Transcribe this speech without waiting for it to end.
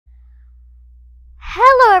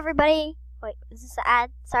Hello everybody. Wait, is this an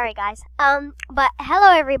ad? Sorry guys. But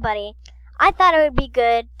hello everybody. I thought it would be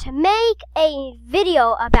good to make a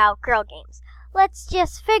video about girl games. Let's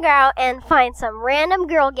just figure out and find some random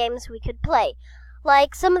girl games we could play.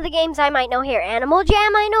 Like some of the games I might know here. Animal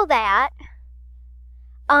Jam, I know that.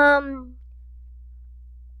 And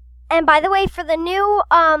by the way, for the new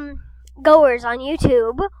goers on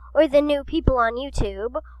YouTube, or the new people on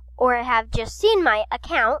YouTube, or have just seen my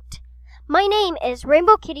account, my name is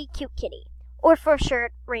Rainbow Kitty Cute Kitty, or for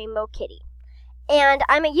short, Rainbow Kitty. And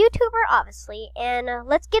I'm a YouTuber, obviously, and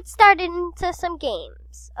let's get started into some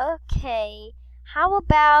games. Okay, how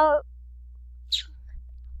about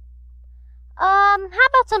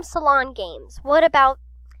some salon games? What about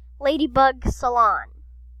Ladybug Salon?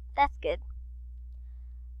 That's good.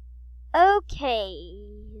 Okay,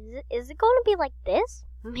 is it going to be like this?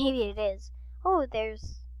 Maybe it is. Oh,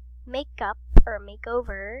 there's makeup or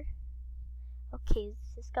makeover. Okay,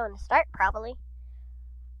 is this going to start? Probably.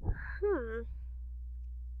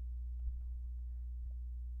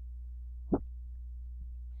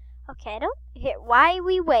 Okay, while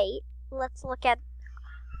we wait, let's look at...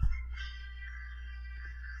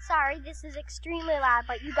 Sorry, this is extremely loud,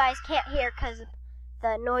 but you guys can't hear because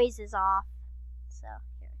the noise is off. So,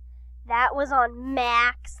 here. That was on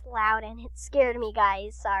max loud, and it scared me,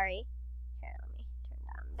 guys. Sorry. Here, let me turn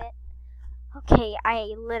down a bit. Okay,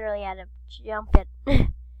 I literally had to jump it.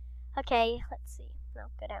 Okay, let's see. No,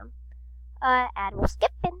 go down. And we'll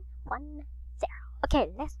skip in 1, 0. Okay,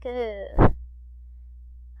 let's go.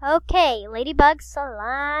 Okay, Ladybug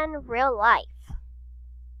Salon real life.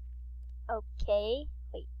 Okay,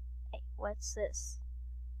 wait, what's this?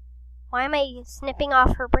 Why am I snipping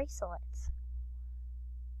off her bracelets?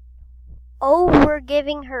 Oh, we're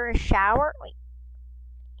giving her a shower?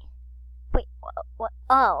 Wait, what?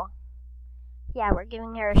 Oh. Yeah, we're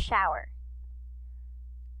giving her a shower.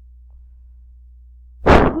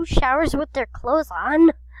 Who showers with their clothes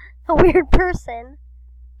on? A weird person.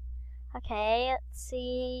 Okay, let's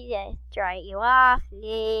see. Yeah, dry you off.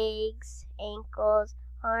 Legs, ankles,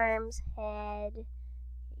 arms, head. Here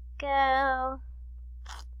you go.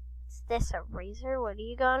 Is this a razor? What are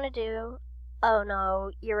you gonna do? Oh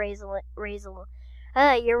no, you're raising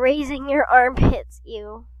your armpits,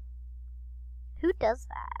 you. Who does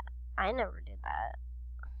that? I never did that.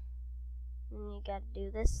 And you gotta do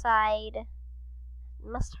this side. It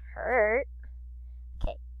must hurt.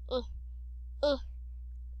 Okay.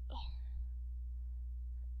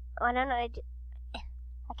 I don't know.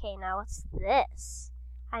 Okay, now what's this?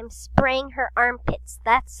 I'm spraying her armpits.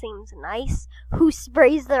 That seems nice. Who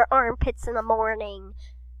sprays their armpits in the morning?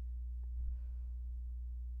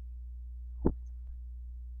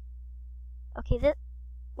 Okay,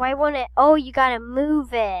 why won't it? Oh, you gotta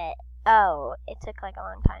move it. Oh, it took like a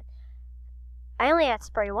long time. I only had to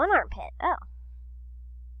spray one armpit. Oh,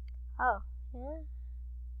 yeah.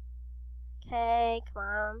 Okay, come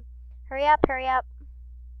on. Hurry up.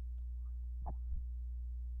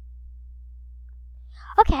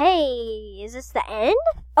 Okay, is this the end?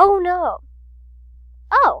 Oh no.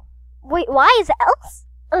 Oh, wait, why is it else?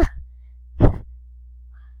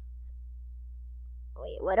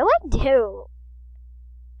 Wait, what do I do?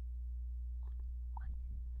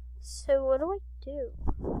 So what do I do?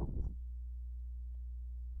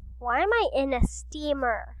 Why am I in a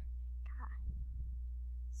steamer?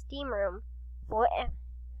 Steam room. What?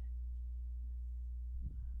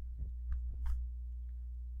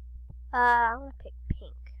 I'm gonna pick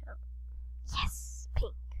pink. Oh. Yes,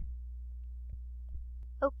 pink.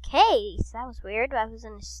 Okay, so that was weird. I'm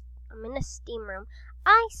in a steam room.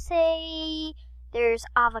 I say there's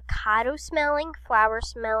avocado smelling, flower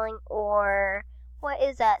smelling, or what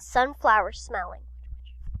is that? Sunflower smelling.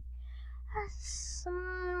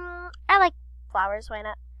 I like flowers. Why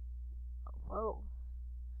not? Whoa.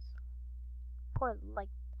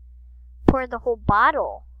 Pour the whole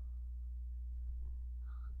bottle.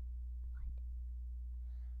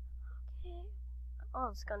 Okay. Oh,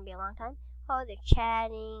 it's gonna be a long time. Oh, they're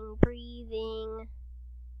chatting, breathing.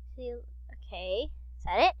 See, okay. Is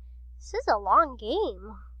that it? This is a long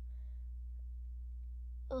game.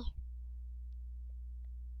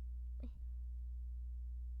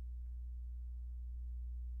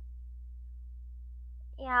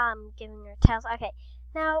 Yeah, I'm giving her tails. Okay,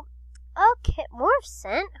 now, okay, more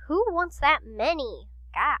scent? Who wants that many?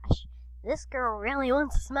 Gosh, this girl really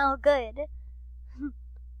wants to smell good.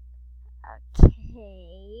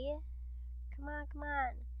 Okay. Come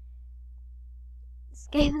on. This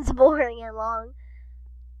game is boring and long.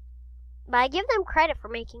 But I give them credit for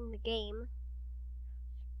making the game.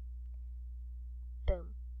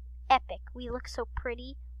 Boom. Epic. We look so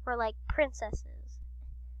pretty. We're like princesses.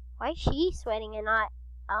 Why is she sweating and not,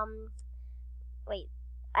 wait,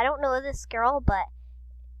 I don't know this girl, but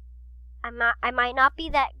I might not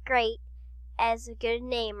be that great as a good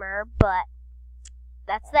namer, but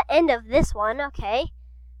that's the end of this one, okay?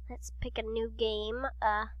 Let's pick a new game.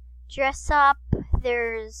 Dress up.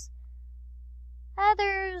 There's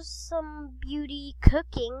some beauty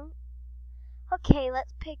cooking. Okay,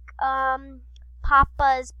 let's pick,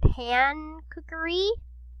 Papa's Pan Cookery.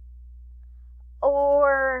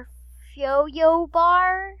 Or Fo-Yo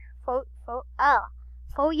Bar.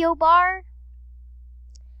 Fo-Yo Bar.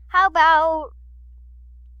 How about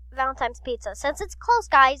Valentine's Pizza? Since it's close,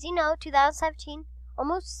 guys, 2017,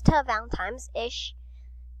 almost to Valentine's-ish.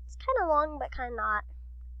 It's kind of long, but kind of not.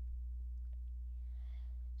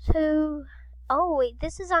 So, oh wait,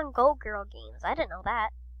 this is on Go Girl Games. I didn't know that.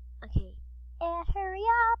 Okay. Hurry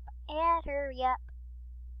up.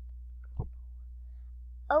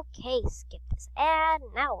 Okay, skip this ad.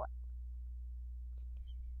 Now what?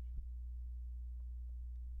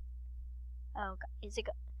 Oh, is it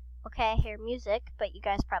okay, I hear music, but you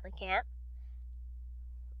guys probably can't.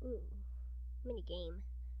 Ooh, mini game.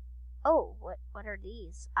 Oh, what are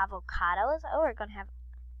these? Avocados? Oh, we're gonna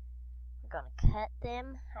cut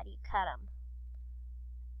them. How do you cut them?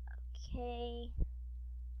 Okay.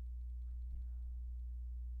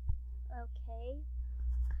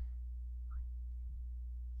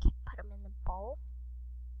 Put them in the bowl.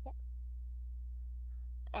 Yep.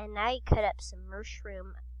 And now you cut up some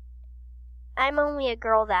mushroom. I'm only a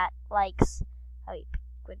girl that likes. Oh,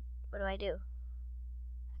 what do I do?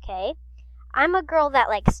 Okay. I'm a girl that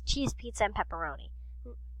likes cheese pizza and pepperoni.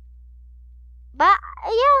 But,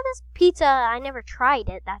 yeah, this pizza, I never tried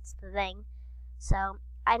it. That's the thing. So,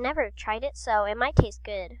 I never tried it, so it might taste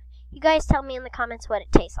good. You guys tell me in the comments what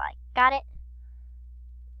it tastes like. Got it?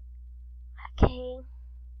 Okay.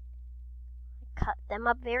 Cut them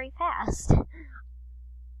up very fast.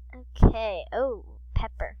 Okay. Oh,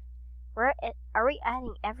 pepper. Are we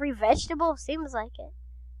adding every vegetable? Seems like it.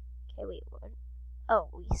 Okay, wait. What? Oh,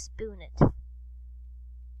 we spoon it.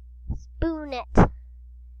 Spoon it.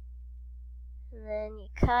 And then you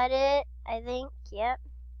cut it, I think. Yep.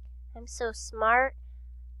 I'm so smart.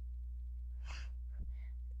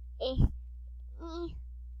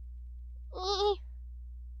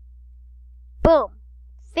 Boom.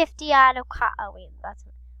 50 avocado. Oh, wait.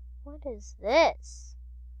 What is this?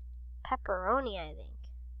 Pepperoni, I think.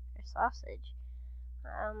 Or sausage.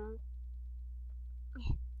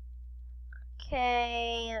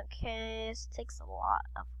 Okay. This takes a lot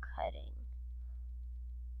of cutting.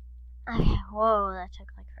 Okay, whoa, that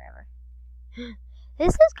took like forever.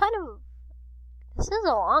 This is a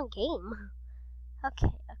long game.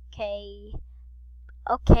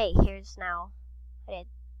 Okay, here's now.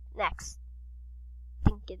 Next.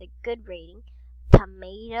 Think get a good rating.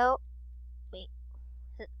 Tomato. Wait.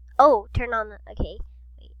 Oh, turn on the. Okay.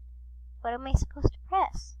 Wait. What am I supposed to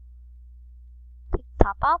press? Take the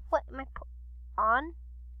top off? What am I on?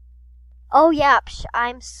 Oh, yeah.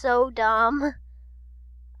 I'm so dumb.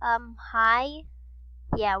 High.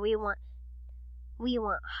 Yeah, we want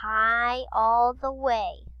high all the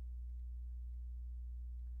way.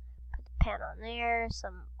 Put the pan on there.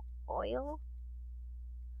 Some oil.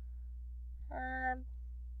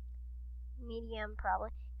 Medium probably,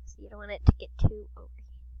 because you don't want it to get too overheated.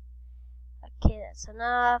 Okay, that's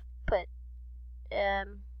enough. Put,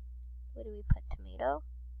 what do we put? Tomato?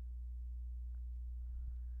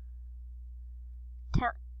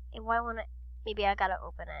 Why won't it? Maybe I gotta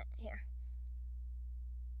open it. Here.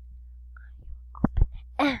 Open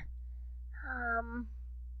it.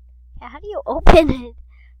 Yeah, how do you open it?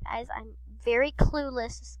 Guys, I'm very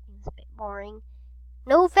clueless. This game's a bit boring.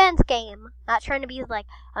 No offense, game. Not trying to be like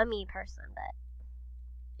a mean person, but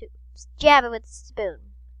just jab it with a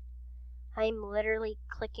spoon. I'm literally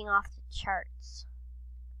clicking off the charts.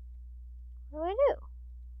 What do I do?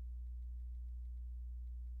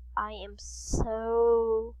 I am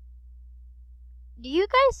so... Do you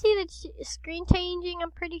guys see the screen changing?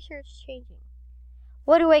 I'm pretty sure it's changing.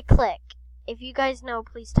 What do I click? If you guys know,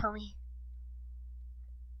 please tell me.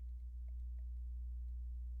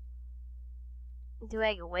 Do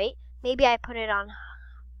I wait? Maybe I put it on.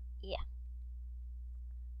 Yeah.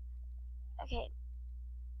 Okay.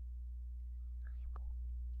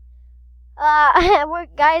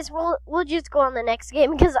 Guys, we'll just go on the next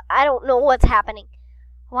game because I don't know what's happening.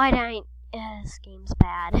 Why did this game's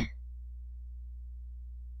bad.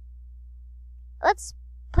 Let's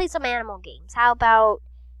play some animal games. How about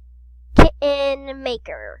Kitten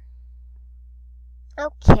Maker?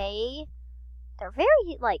 Okay. They're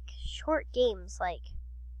very, short games.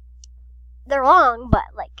 They're long, but,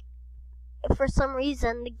 for some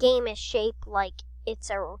reason, the game is shaped like it's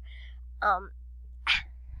a,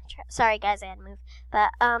 sorry guys, I had to move,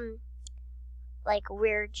 but, like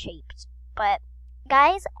weird shaped. But,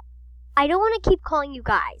 guys, I don't want to keep calling you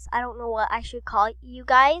guys. I don't know what I should call you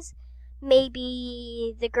guys.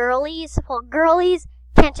 Maybe the girlies. Well, girlies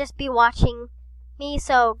can't just be watching me,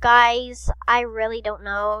 so guys, I really don't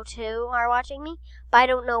know who are watching me, but I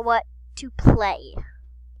don't know what to play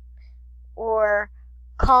or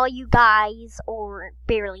call you guys or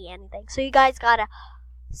barely anything. So you guys gotta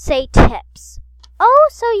say tips. Oh,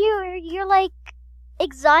 so you're like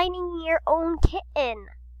examining your own kitten.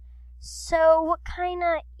 So what kind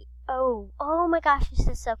of? Oh my gosh, this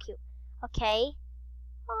is so cute. Okay.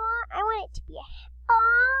 Aw, I want it to be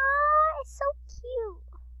aw, it's so cute.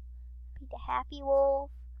 Be the happy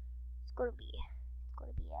wolf. It's gonna be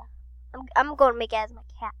I'm gonna make it as my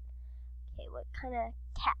cat. Okay, what kind of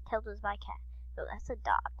cat tail is my cat? No, that's a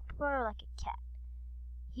dog. More like a cat.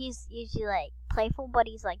 He's usually like playful, but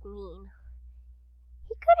he's like mean.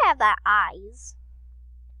 He could have that eyes.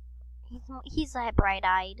 He's like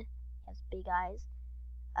bright-eyed. He has big eyes.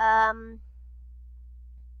 I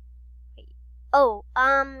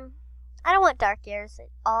don't want dark ears at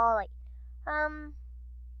all. Like,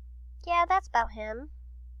 yeah, that's about him.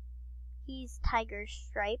 He's tiger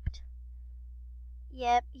striped.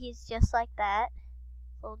 Yep, he's just like that.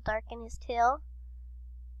 A little dark in his tail.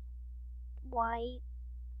 White.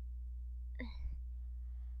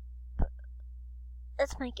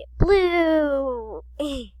 Let's make it blue.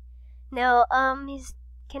 No,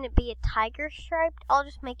 can it be a tiger striped? I'll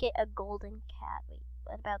just make it a golden cat. Wait,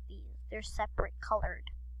 what about these? They're separate colored.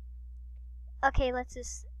 Okay, let's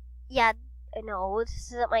just, yeah, no,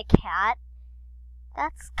 this isn't my cat.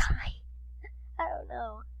 That's I don't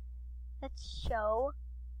know. Let's show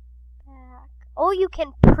back. Oh, you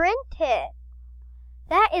can print it.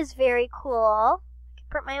 That is very cool. I can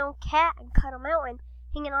print my own cat and cut him out and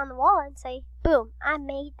hang it on the wall and say, boom, I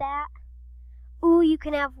made that. Ooh, you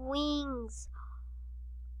can have wings.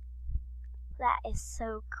 That is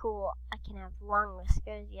so cool. I can have long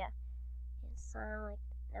whiskers, yeah. Yes, like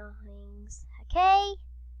no wings. Okay.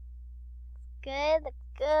 Good, that's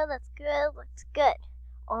good, that's good, looks good.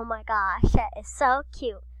 Oh my gosh, that is so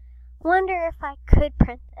cute. Wonder if I could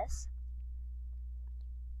print this.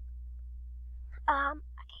 Okay.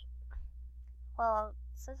 Well,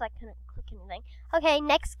 it says I couldn't click anything. Okay,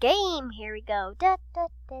 next game. Here we go. Da, da,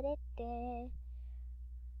 da, da, da.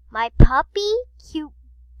 My puppy, cute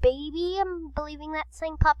baby. I'm believing that's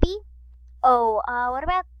saying puppy. Oh, what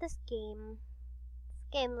about this game?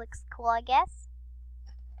 This game looks cool, I guess.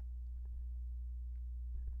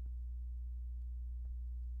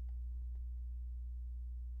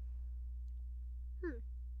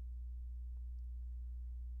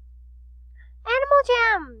 Animal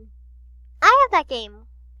Jam! I have that game.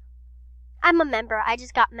 I'm a member. I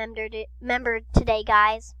just got membered today,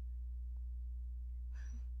 guys.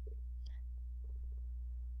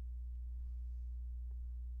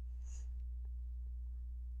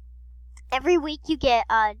 Every week you get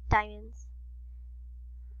diamonds.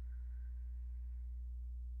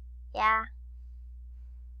 Yeah.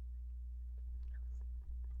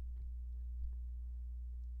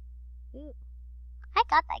 Ooh. I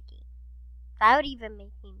got that game. That would even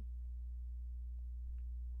make me.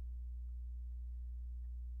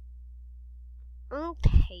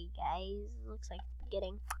 Okay, guys. Looks like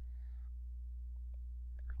getting.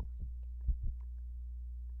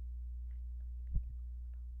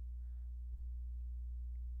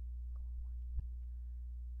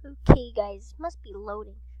 Okay, guys. Must be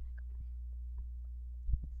loading.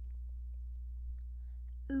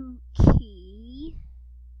 Okay.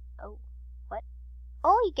 Oh, what?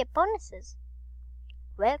 Oh, you get bonuses.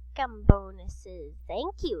 Welcome bonuses.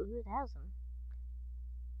 Thank you. Ooh, that was them.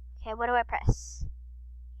 Okay, what do I press?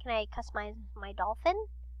 Can I customize my dolphin?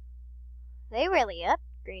 They really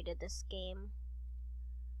upgraded this game.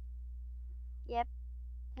 Yep.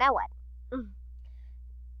 Now what?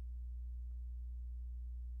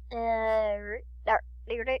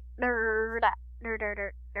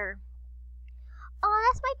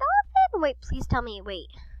 Oh, that's my dolphin! Wait, please tell me. Wait.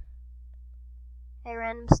 Okay,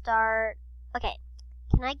 random start. Okay.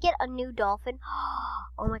 Can I get a new dolphin?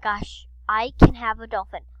 Oh my gosh. I can have a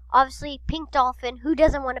dolphin. Obviously, pink dolphin. Who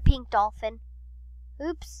doesn't want a pink dolphin?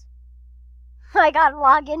 Oops. I gotta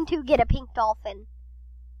log in to get a pink dolphin.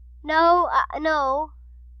 No, no.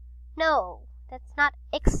 No. That's not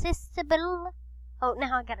accessible. Oh,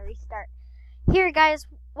 now I gotta restart. Here, guys,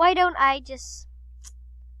 why don't I just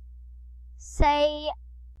say,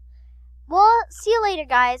 well, see you later,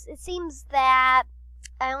 guys. It seems that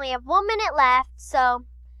I only have 1 minute left, so